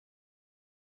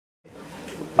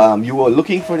You were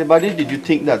looking for the body? Did you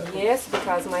think that? Yes,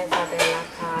 because my father-in-law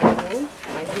called me.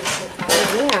 My sister called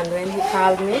me, and when he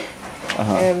called me,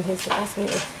 he asked me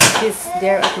if she's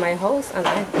there at my house, and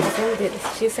I told him,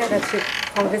 she said that she'd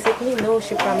come visit me. No,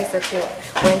 she promised that she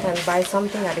went and buy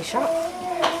something at the shop.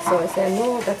 So I said,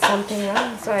 no, that's something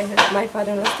wrong. So my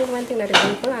father-in-law still went in at the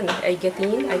vehicle, and I get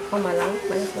in, I come along,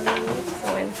 my husband and me.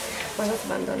 So when my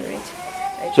husband don't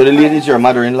reach. So the lady is your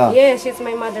mother-in-law? Yeah, she's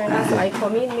my mother-in-law. So I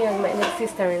come in, me and my next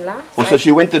sister-in-law. Oh, so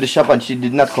she went to the shop and she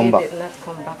did not come back? She did not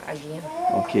come back again.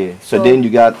 Okay, so then you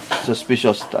got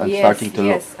suspicious and starting to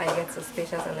look? Yes, I get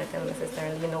suspicious, and I tell my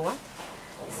sister-in-law, you know what?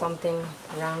 Something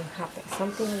wrong happened.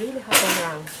 Something really happened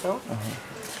wrong. So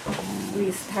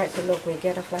we start to look. We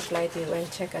get a flashlight. We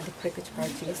went check at the creek which part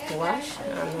she used to wash.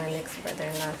 And my next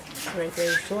brother-in-law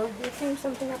very sure. You think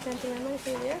something happened to my mom? I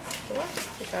said yes, sure.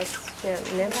 Because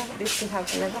this should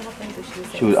have never happened to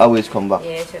she. She would always come back?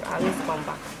 Yeah, she would always come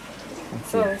back. Okay.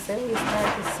 So we said we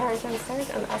start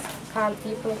and call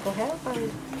people for help,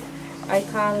 and I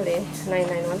call the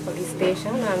 991 police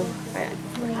station, and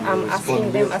I'm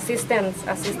asking them assistance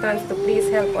to please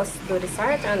help us do the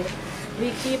search, and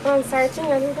we keep on searching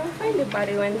and we don't find the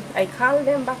body. When I call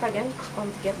them back again,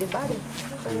 come to get the body.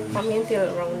 So we come in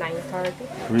till around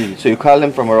 9:30. Really? So you call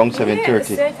them from around 7:30?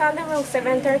 Yes, I called them around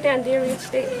 7:30, and they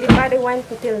reached, the body went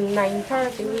until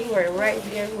 9:30. We were right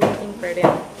there waiting for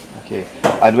them. Okay.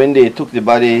 And when they took the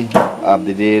body,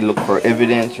 did they look for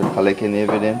evidence or collect any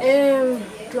evidence?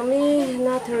 To me,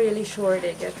 not really sure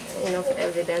they get enough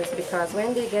evidence, because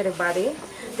when they get a body,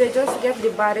 they just get the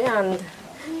body, and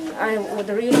I would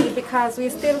really, because we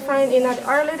still find in the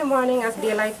early morning as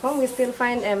daylight come, we still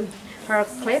find her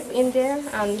clip in there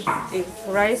and the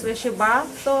rice where she bought.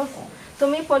 So to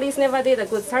me, police never did a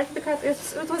good search because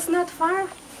it was not far.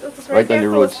 It was right on the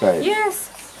roadside. Yes.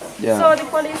 Yeah. So the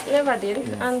police never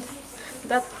did, and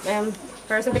that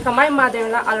person, because my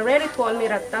mother-in-law already told me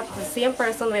that the same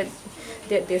person with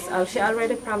did this. She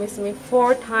already promised me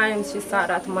 4 times. She saw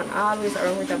that man always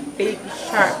around with a big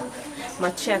sharp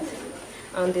machete.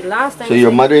 And the last time, so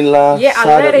your mother-in-law saw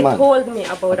already that man? told me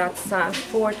about that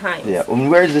 4 times. Yeah. And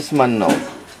where is this man now?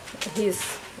 He's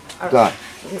gone.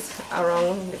 He's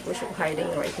around the bush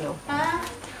hiding right now.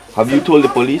 Have you told the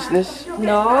police this?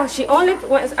 No, she only,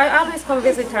 I always come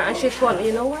visit her, and she told me,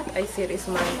 you know what, I see this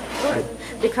man.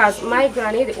 Because my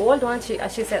granny, the old one, she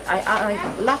said, I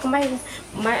lock my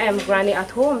granny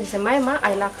at home. She said, my ma,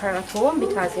 I lock her at home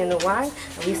because you know why?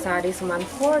 We saw this man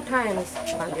 4 times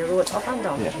on the road up and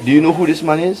down. Yeah. Do you know who this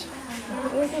man is?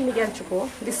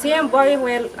 The same boy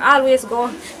will always go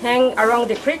hang around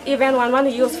the creek. Even one man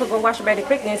who used to go wash by the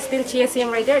creek, they still chase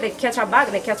him right there. They catch a bag,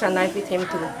 they catch a knife with him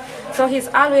too. So he's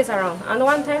always around. And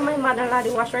one time my mother-in-law,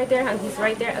 they wash right there, and he's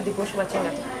right there at the bush watching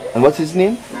that. And what's his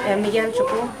name? Miguel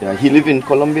Chupo. Yeah, he live in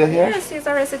Colombia here? Yes, he's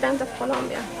a resident of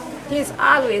Colombia. He's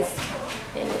always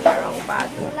hanging around bad.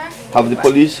 Have the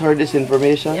police heard this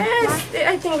information? Yes,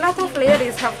 I think a lot of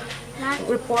ladies have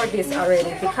report this already,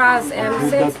 because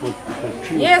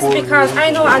because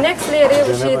I know an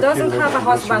ex-lady, she doesn't have a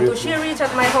husband, so she reached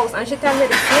at my house and she tell me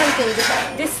the same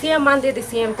thing. This same man did the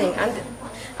same thing, and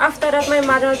after that my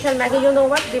mother tell me, you know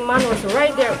what, the man was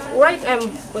right there,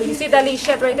 well, you see that little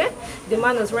shed right there, the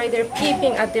man was right there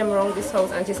peeping at them around this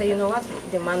house, and she said, you know what,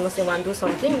 the man must want to do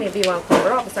something, maybe want to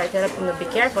cover up. So I tell her, be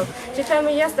careful. She told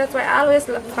me, yes, that's why I always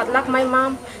lock my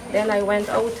mom. Then I went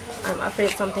out. I'm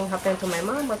afraid something happened to my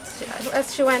mom, but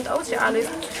as she went out, she always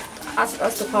asked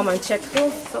us to come and check too.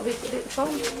 So we did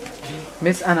come.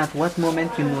 Miss Anna, at what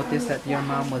moment you noticed that your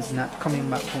mom was not coming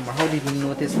back home? Or how did you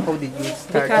notice? How did you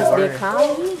start because to worry?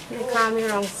 They called me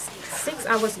around 6.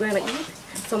 I was going to eat.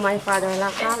 So my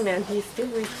father-in-law called me, and he's still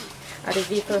at the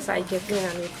vehicle. So I get in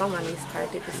and we come and we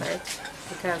started to search,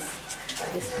 because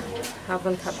this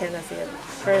haven't happened as yet.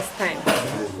 First time.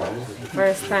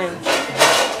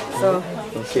 So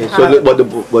okay. So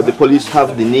but the police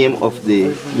have the name of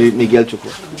the Miguel Chupo?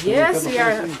 Yes, we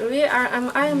are.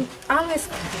 I'm always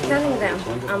telling them.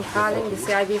 I'm calling the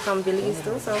CIB from Belize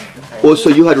too. So. Also,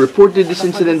 you had reported this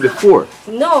incident before?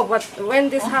 No, but when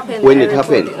this happened. When it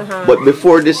happened. But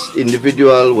before, this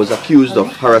individual was accused of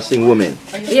harassing women.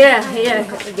 Yeah.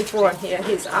 Before, yeah,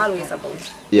 he's always about.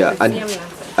 Yeah,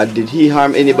 and did he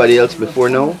harm anybody else before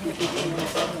now?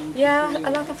 Yeah, a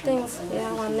lot of things.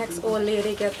 Yeah, one next old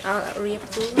lady get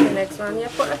raped too. The next one, yeah.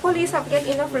 Police have get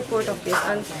enough report of this,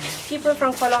 and people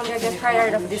from Colombia get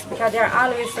tired of this because they are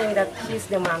always saying that he's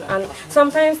the man. And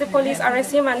sometimes the police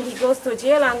arrest him and he goes to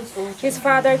jail, and his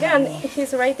father again,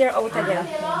 he's right there out again.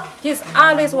 He's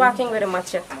always walking with a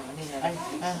machete.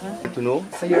 To know?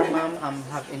 So your mom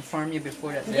have informed you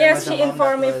before that there Yes, was a she mom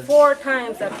informed me that was... 4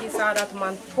 times that he saw that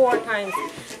man 4 times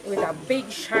with a big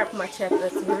sharp machete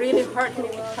that really hurt me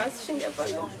because she never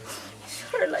knew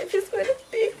her life is very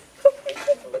big.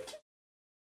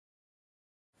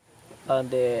 And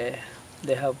they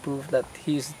have proof that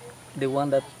he's the one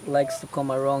that likes to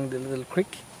come around the little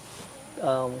creek,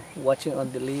 watching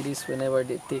on the ladies whenever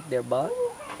they take their bath.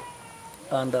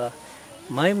 And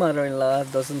my mother-in-law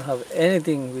doesn't have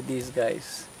anything with these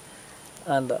guys.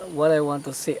 And what I want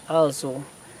to say also,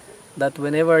 that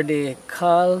whenever they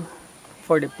call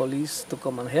for the police to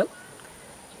come and help,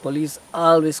 police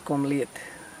always come late.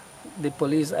 The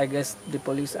police, I guess the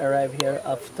police arrive here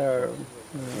after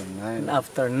 9,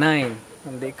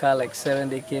 and they call like 7,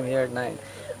 they came here at 9.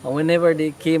 And whenever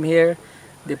they came here,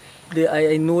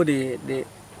 I know the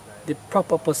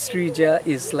proper procedure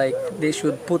is like they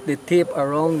should put the tape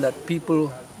around that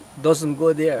people doesn't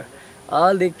go there.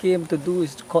 All they came to do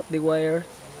is to cut the wire,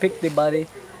 pick the body,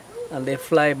 and they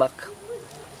fly back.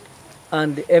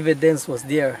 And the evidence was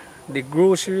there. The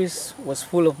groceries was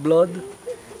full of blood,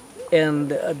 and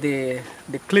the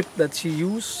clip that she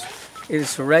used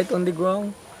is right on the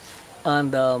ground.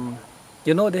 And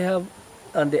you know, they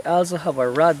also have a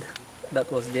rod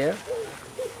that was there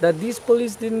that these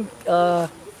police didn't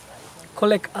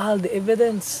collect all the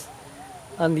evidence,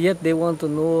 and yet they want to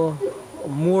know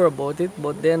more about it,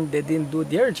 but then they didn't do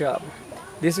their job.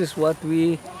 This is what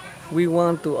we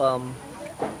want to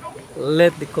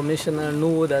let the commissioner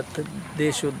know, that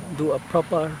they should do a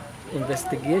proper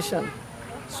investigation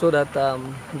so that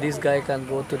this guy can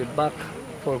go to the back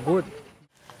for good.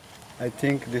 I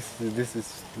think this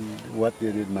is what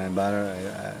they did my brother.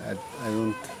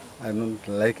 I don't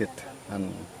like it,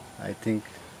 and I think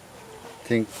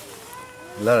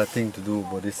a lot of things to do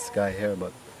about this guy here,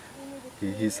 but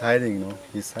he's hiding, you know,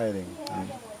 he's hiding. And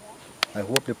I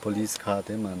hope the police caught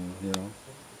him, and you know,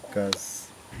 because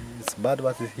it's bad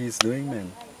what he's doing,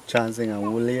 man. Chancing a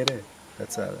old lady.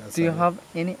 Do you have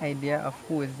any idea of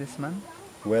who is this man?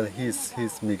 Well, he's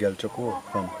Miguel Choco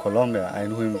from Colombia. I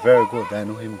know him very good. I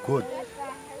know him good,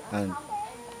 and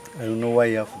I don't know why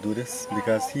he have to do this,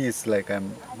 because he's like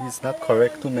he's not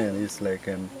correct to me. He's like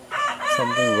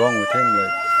something wrong with him.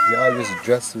 Like he always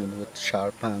dressed with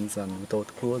sharp pants and without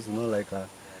clothes, you know, like a.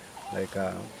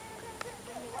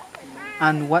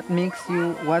 And what makes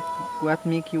you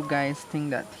make you guys think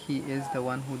that he is the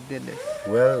one who did this?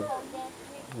 Well,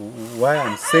 why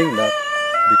I'm saying that,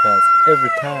 because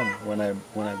every time when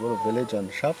I go to village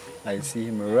and shop, I see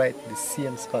him right the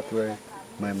same spot where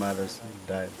my mother's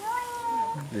died.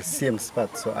 The same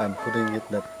spot, so I'm putting it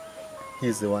that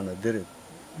he's the one that did it.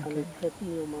 Okay.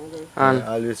 I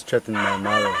always threaten my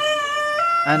mother.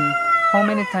 And how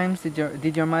many times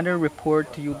did your mother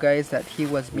report to you guys that he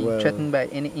was being threatened by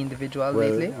any individual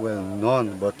lately? Well,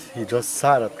 none, but he just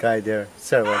saw that guy there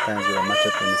several times with a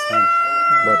machete in his hand.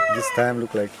 But this time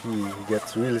looked like he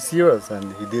gets really serious,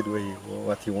 and he did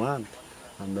what he want,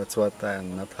 and that's what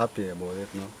I'm not happy about it,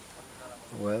 no.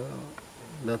 Well,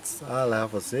 that's all I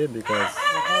have to say, because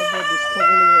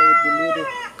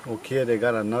okay, they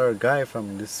got another guy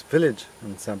from this village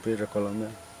in San Pedro,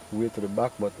 Colombia, way to the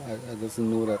back, but I doesn't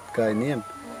know that guy name.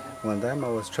 One time I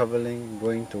was traveling,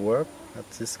 going to work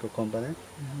at Cisco company.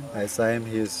 I saw him.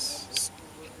 He's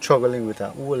struggling with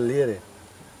an old lady.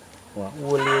 One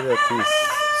old lady that he's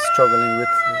struggling with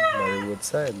by the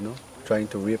roadside, no, trying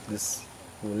to rape this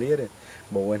old lady.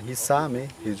 But when he saw me,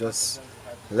 he just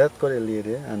let go the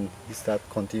lady, and he started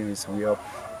continuing his way up,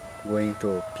 going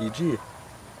to PG.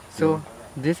 So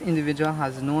this individual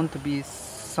has known to be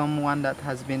someone that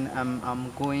has been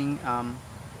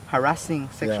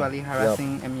sexually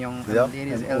harassing young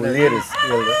ladies, elderly ladies.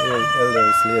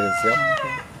 Elders ladies, yeah.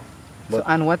 Okay. So,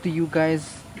 and what do you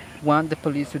guys want the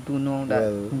police to do now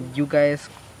that you guys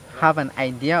have an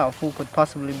idea of who could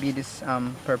possibly be this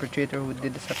perpetrator who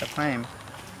did such a crime?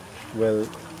 Well,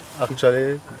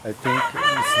 actually, I think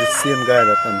it's the same guy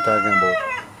that I'm talking about.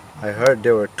 I heard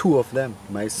there were 2 of them.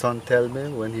 My son told me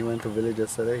when he went to village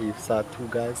yesterday, he saw 2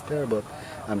 guys there, but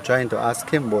I'm trying to ask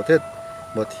him about it.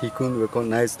 But he couldn't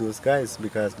recognize those guys,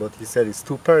 but he said it's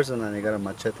 2 persons and they got a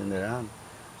machete in their hand.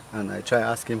 And I try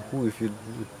ask him who, if you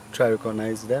try to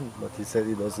recognize them, but he said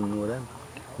he doesn't know them.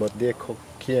 But they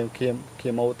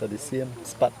came out at the same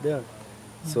spot there.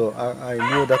 So I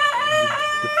know that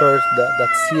the first, that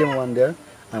same one there,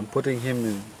 I'm putting him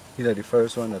in either the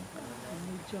first one or,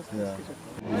 yeah.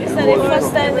 This is the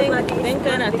first time that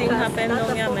kind of thing happened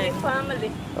down here, man.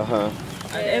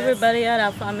 And everybody had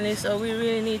a family, so we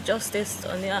really need justice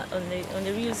on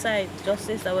the real side.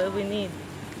 Justice that what we need.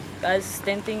 Because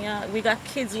we got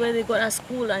kids where they go to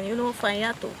school, and you know, find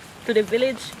out. to the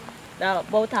village,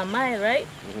 about a mile, right?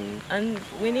 And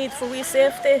we need for we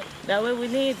safety. That way we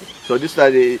need. So this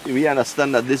we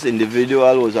understand that this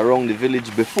individual was around the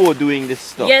village before doing this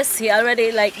stuff. Yes, he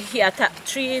already he attacked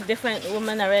 3 different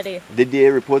women already. Did they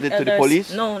report it to the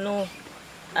police? No, no.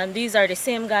 And these are the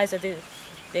same guys that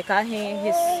they call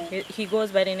him. He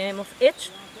goes by the name of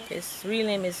H. His real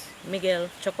name is Miguel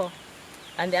Choco,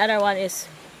 and the other one is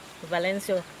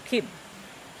Valencio Kib.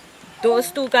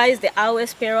 Those 2 guys, they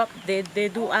always pair up. They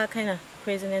do all kind of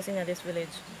craziness in this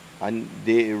village. And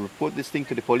they report this thing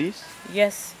to the police?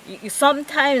 Yes,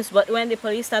 sometimes, but when the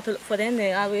police start to look for them,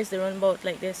 they run about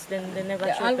like this. Then they never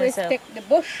shoot always themselves. take the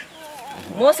bush.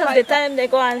 Most of the time, they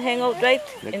go and hang out right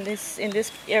in this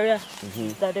area,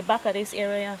 the back of this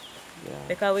area,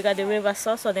 because we got the river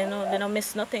source, so they don't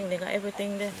miss nothing. They got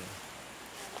everything there.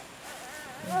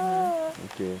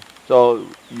 Okay. So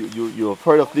you have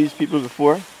heard of these people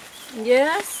before?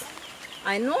 Yes,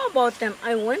 I know about them.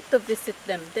 I went to visit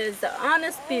them. There's the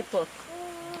honest people.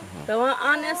 They were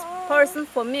honest person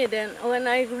for me. Then when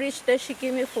I reached there, she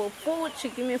gave me for food. She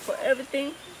gave me for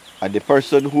everything. And the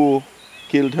person who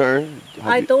killed her?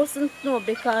 I don't know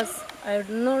because I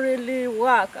don't really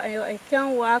walk. I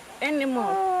can't walk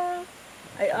anymore.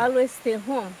 I always stay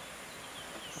home.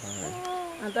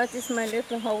 And that is my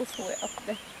little house way up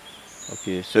there.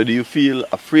 Okay, so do you feel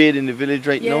afraid in the village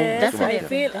right now? Yes, I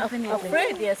feel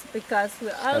afraid, yes, because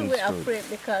we're always afraid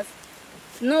because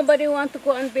nobody wants to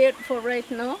go and bed for right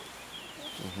now.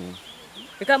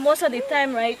 Because most of the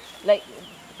time, right, like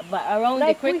around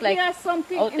the creek, like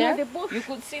something out there, the bush. you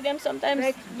could see them sometimes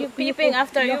Like peeping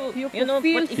after you, you know.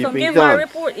 feel But if you Peeping give Toms. a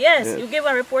report, yes, you give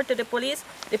a report to the police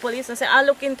will say, I'll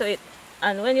look into it.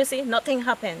 And when you see nothing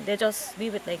happen, they just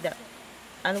leave it like that.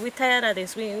 And we're tired of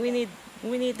this. We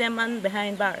need them man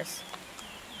behind bars.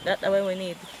 That's the way we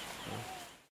need.